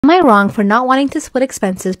Am I wrong for not wanting to split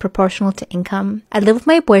expenses proportional to income? I live with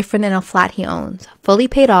my boyfriend in a flat he owns. Fully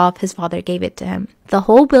paid off, his father gave it to him. The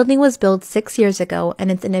whole building was built 6 years ago and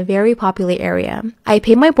it's in a very popular area. I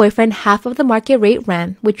pay my boyfriend half of the market rate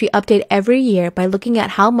rent, which we update every year by looking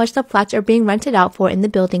at how much the flats are being rented out for in the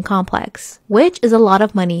building complex. Which is a lot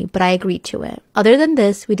of money, but I agreed to it. Other than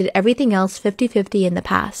this, we did everything else 50-50 in the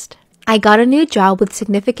past. I got a new job with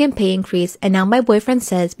significant pay increase and now my boyfriend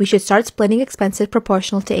says we should start splitting expenses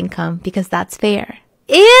proportional to income because that's fair.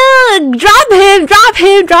 Ew! Drop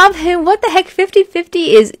him! What the heck? 50-50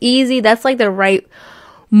 is easy. That's like the right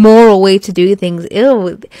moral way to do things.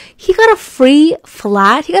 Ew. He got a free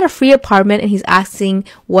flat. He got a free apartment and he's asking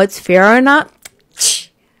what's fair or not.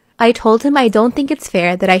 I told him I don't think it's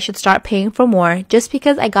fair that I should start paying for more just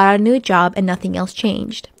because I got a new job and nothing else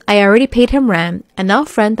changed. I already paid him rent,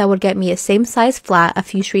 enough rent that would get me a same size flat a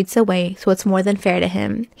few streets away, so it's more than fair to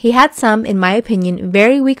him. He had some, in my opinion,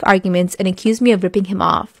 very weak arguments and accused me of ripping him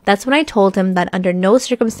off. That's when I told him that under no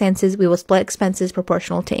circumstances we will split expenses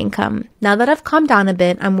proportional to income. Now that I've calmed down a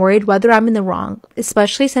bit, I'm worried whether I'm in the wrong,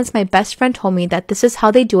 especially since my best friend told me that this is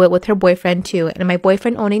how they do it with her boyfriend too, and my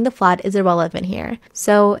boyfriend owning the flat is irrelevant here.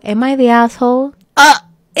 So, am I the asshole?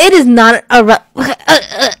 It is not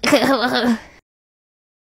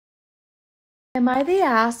Am I the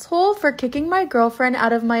asshole for kicking my girlfriend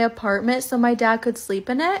out of my apartment so my dad could sleep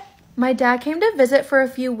in it? My dad came to visit for a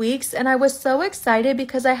few weeks and I was so excited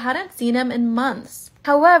because I hadn't seen him in months.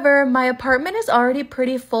 However, my apartment is already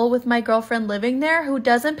pretty full with my girlfriend living there who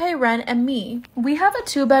doesn't pay rent and me. We have a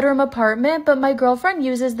 2-bedroom apartment, but my girlfriend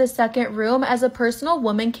uses the second room as a personal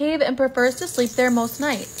woman cave and prefers to sleep there most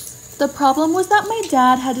nights. The problem was that my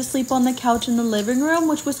dad had to sleep on the couch in the living room,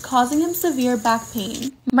 which was causing him severe back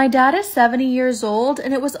pain. My dad is 70 years old,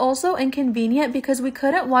 and it was also inconvenient because we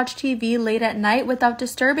couldn't watch TV late at night without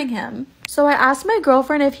disturbing him. So I asked my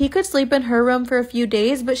girlfriend if he could sleep in her room for a few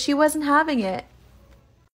days, but she wasn't having it.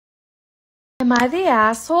 Am I the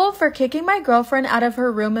asshole for kicking my girlfriend out of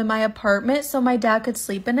her room in my apartment so my dad could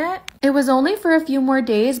sleep in it? It was only for a few more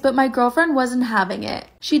days, but my girlfriend wasn't having it.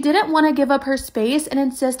 She didn't want to give up her space and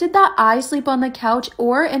insisted that I sleep on the couch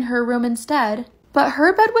or in her room instead. But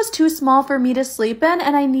her bed was too small for me to sleep in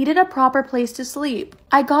and I needed a proper place to sleep.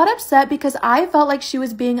 I got upset because I felt like she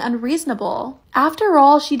was being unreasonable. After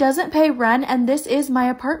all, she doesn't pay rent and this is my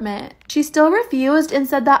apartment. She still refused and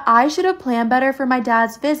said that I should have planned better for my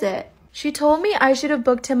dad's visit. She told me I should have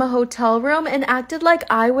booked him a hotel room and acted like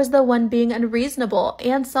I was the one being unreasonable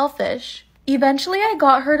and selfish. Eventually, I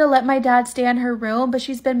got her to let my dad stay in her room, but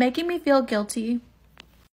she's been making me feel guilty.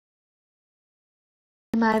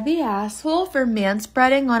 Am I the asshole for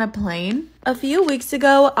manspreading on a plane? A few weeks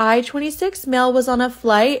ago, I, 26 male, was on a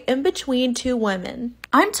flight in between 2 women.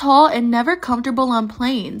 I'm tall and never comfortable on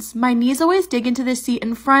planes. My knees always dig into the seat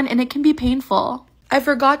in front and it can be painful. I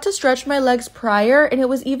forgot to stretch my legs prior and it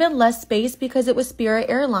was even less space because it was Spirit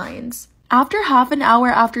Airlines. After half an hour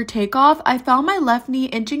after takeoff, I found my left knee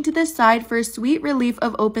inching to the side for a sweet relief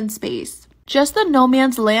of open space. Just the no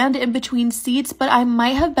man's land in between seats, but I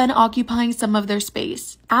might have been occupying some of their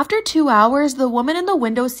space. After 2 hours, the woman in the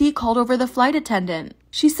window seat called over the flight attendant.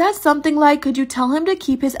 She said something like, "Could you tell him to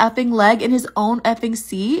keep his effing leg in his own effing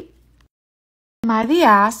seat?" Am I the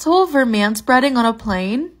asshole for manspreading on a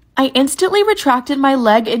plane? I instantly retracted my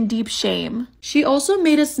leg in deep shame. She also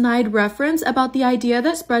made a snide reference about the idea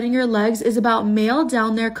that spreading your legs is about male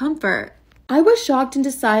down there comfort. I was shocked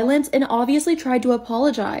into silence and obviously tried to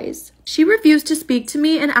apologize. She refused to speak to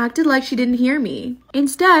me and acted like she didn't hear me.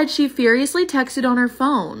 Instead, she furiously texted on her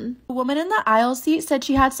phone. The woman in the aisle seat said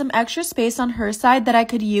she had some extra space on her side that I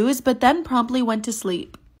could use, but then promptly went to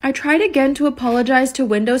sleep. I tried again to apologize to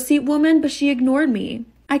window seat woman, but she ignored me.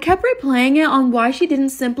 I kept replaying it on why she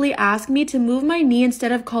didn't simply ask me to move my knee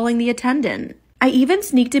instead of calling the attendant. I even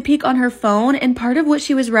sneaked a peek on her phone and part of what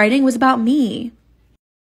she was writing was about me.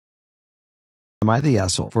 Am I the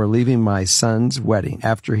asshole for leaving my son's wedding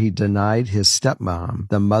after he denied his stepmom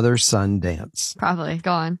the mother-son dance? Probably.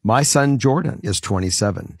 Go on. My son Jordan is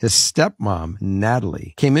 27. His stepmom,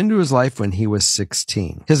 Natalie, came into his life when he was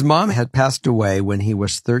 16. His mom had passed away when he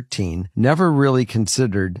was 13, never really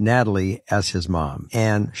considered Natalie as his mom,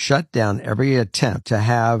 and shut down every attempt to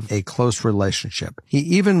have a close relationship. He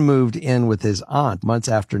even moved in with his aunt months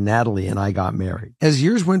after Natalie and I got married. As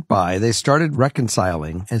years went by, they started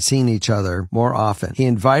reconciling and seeing each other more more often. He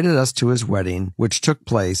invited us to his wedding, which took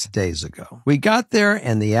place days ago. We got there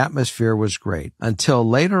and the atmosphere was great, until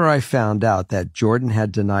later I found out that Jordan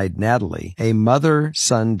had denied Natalie a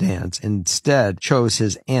mother-son dance, instead chose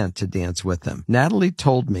his aunt to dance with him. Natalie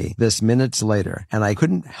told me this minutes later, and I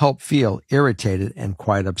couldn't help feel irritated and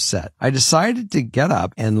quite upset. I decided to get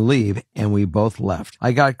up and leave, and we both left.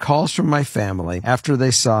 I got calls from my family after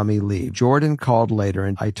they saw me leave. Jordan called later,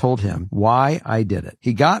 and I told him why I did it.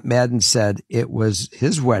 He got mad and said it was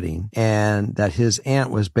his wedding and that his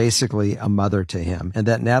aunt was basically a mother to him, and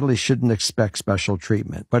that Natalie shouldn't expect special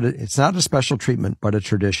treatment. But it's not a special treatment, but a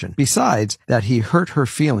tradition. Besides, that he hurt her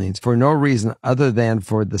feelings for no reason other than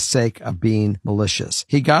for the sake of being malicious.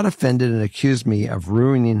 He got offended and accused me of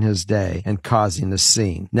ruining his day and causing a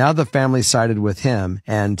scene. Now the family sided with him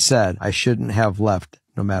and said I shouldn't have left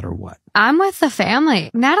no matter what. I'm with the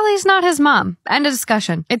family. Natalie's not his mom. End of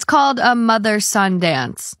discussion. It's called a mother-son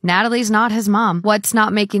dance. Natalie's not his mom. What's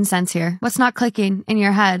not making sense here? What's not clicking in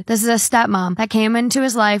your head? This is a stepmom that came into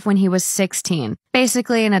his life when he was 16.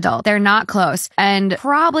 Basically an adult. They're not close and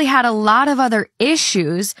probably had a lot of other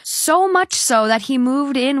issues, so much so that he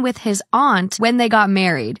moved in with his aunt when they got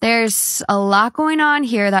married. There's a lot going on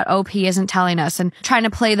here that OP isn't telling us and trying to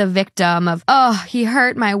play the victim of, oh, he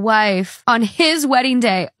hurt my wife on his wedding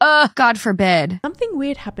day. God forbid. Something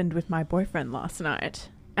weird happened with my boyfriend last night,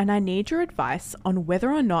 and I need your advice on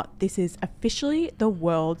whether or not this is officially the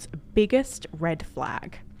world's biggest red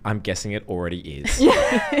flag. I'm guessing it already is.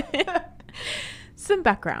 Some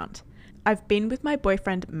background. I've been with my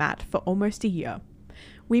boyfriend Matt for almost a year.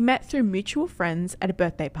 We met through mutual friends at a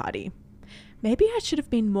birthday party. Maybe I should have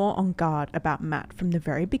been more on guard about Matt from the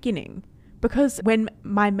very beginning, because when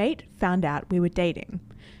my mate found out we were dating,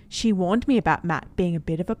 she warned me about Matt being a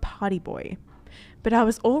bit of a party boy. But I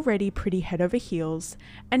was already pretty head over heels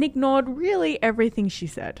and ignored really everything she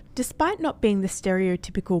said. Despite not being the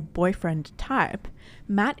stereotypical boyfriend type,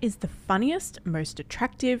 Matt is the funniest, most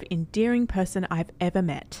attractive, endearing person I've ever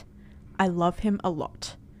met. I love him a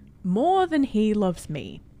lot. More than he loves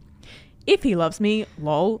me. If he loves me,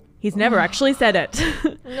 lol, he's never actually said it.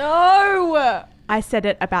 No! I said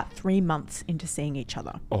it about 3 months into seeing each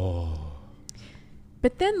other. Oh.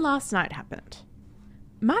 But then last night happened.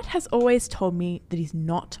 Matt has always told me that he's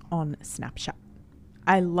not on Snapchat.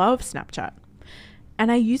 I love Snapchat,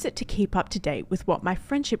 and I use it to keep up to date with what my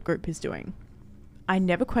friendship group is doing. I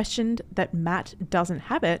never questioned that Matt doesn't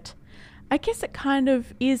have it. I guess it kind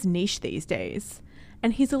of is niche these days,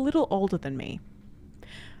 and he's a little older than me.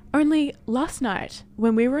 Only last night,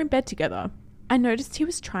 when we were in bed together, I noticed he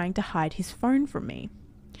was trying to hide his phone from me.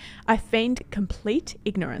 I feigned complete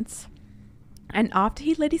ignorance, and after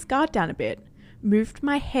he let his guard down a bit, moved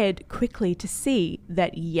my head quickly to see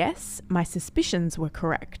that yes, my suspicions were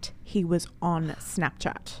correct. He was on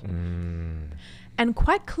Snapchat. And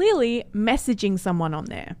quite clearly messaging someone on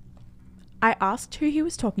there. I asked who he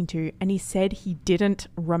was talking to, and he said he didn't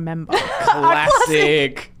remember.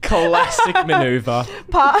 Classic maneuver.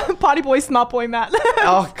 Party boy, smart boy, Matt.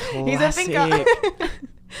 Oh, classic. He's a thinker.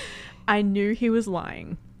 I knew he was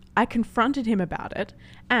lying. I confronted him about it,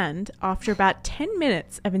 and after about 10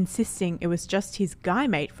 minutes of insisting it was just his guy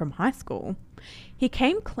mate from high school, he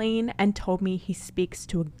came clean and told me he speaks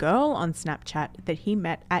to a girl on Snapchat that he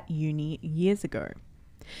met at uni years ago.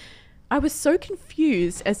 I was so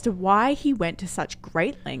confused as to why he went to such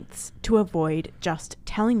great lengths to avoid just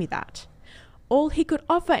telling me that. All he could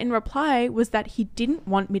offer in reply was that he didn't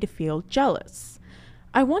want me to feel jealous.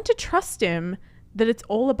 I want to trust him that it's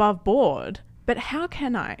all above board, but how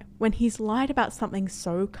can I when he's lied about something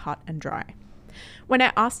so cut and dry? When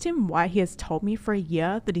I asked him why he has told me for a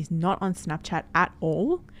year that he's not on Snapchat at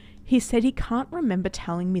all, he said he can't remember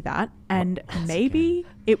telling me that, and maybe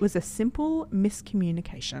it was a simple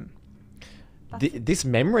miscommunication. This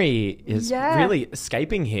memory is really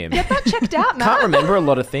escaping him. Get that checked out, Matt. Can't remember a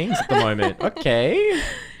lot of things at the moment. Okay.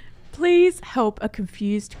 Please help a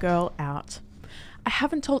confused girl out. I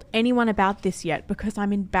haven't told anyone about this yet because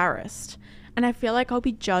I'm embarrassed, and I feel like I'll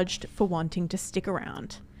be judged for wanting to stick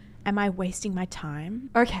around. Am I wasting my time?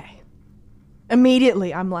 Okay.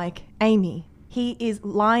 Immediately, I'm like, Amy, he is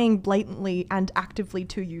lying blatantly and actively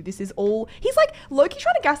to you. This is all... He's like, low-key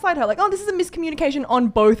trying to gaslight her. Like, oh, this is a miscommunication on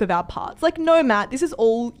both of our parts. Like, no, Matt, this is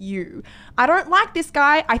all you. I don't like this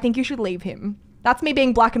guy. I think you should leave him. That's me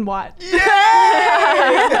being black and white. Yay!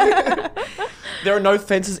 There are no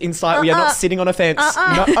fences in sight. We are not sitting on a fence.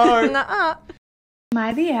 No. Am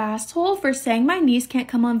I the asshole for saying my niece can't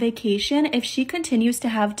come on vacation if she continues to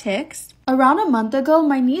have tics? Around a month ago,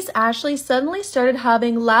 my niece Ashley suddenly started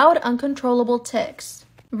having loud, uncontrollable tics.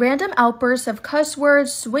 Random outbursts of cuss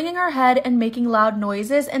words, swinging her head and making loud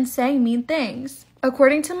noises, and saying mean things.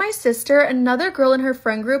 According to my sister, another girl in her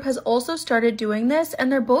friend group has also started doing this, and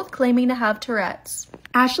they're both claiming to have Tourette's.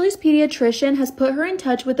 Ashley's pediatrician has put her in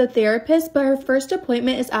touch with a therapist, but her first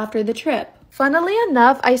appointment is after the trip. Funnily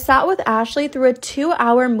enough, I sat with Ashley through a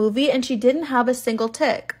 2-hour movie and she didn't have a single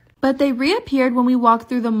tick. But they reappeared when we walked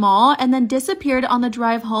through the mall and then disappeared on the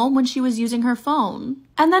drive home when she was using her phone.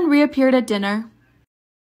 And then reappeared at dinner.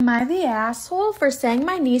 Am I the asshole for saying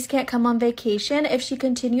my niece can't come on vacation if she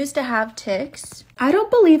continues to have tics? I don't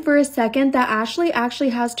believe for a second that Ashley actually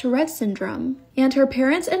has Tourette's syndrome, and her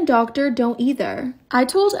parents and doctor don't either. I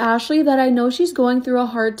told Ashley that I know she's going through a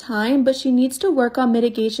hard time, but she needs to work on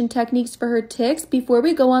mitigation techniques for her tics before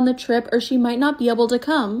we go on the trip or she might not be able to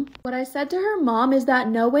come. What I said to her mom is that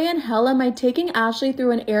no way in hell am I taking Ashley through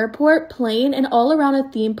an airport, plane, and all around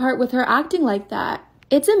a theme park with her acting like that.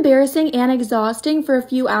 It's embarrassing and exhausting for a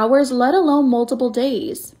few hours, let alone multiple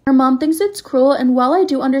days. Her mom thinks it's cruel, and while I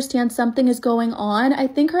do understand something is going on, I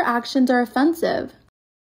think her actions are offensive.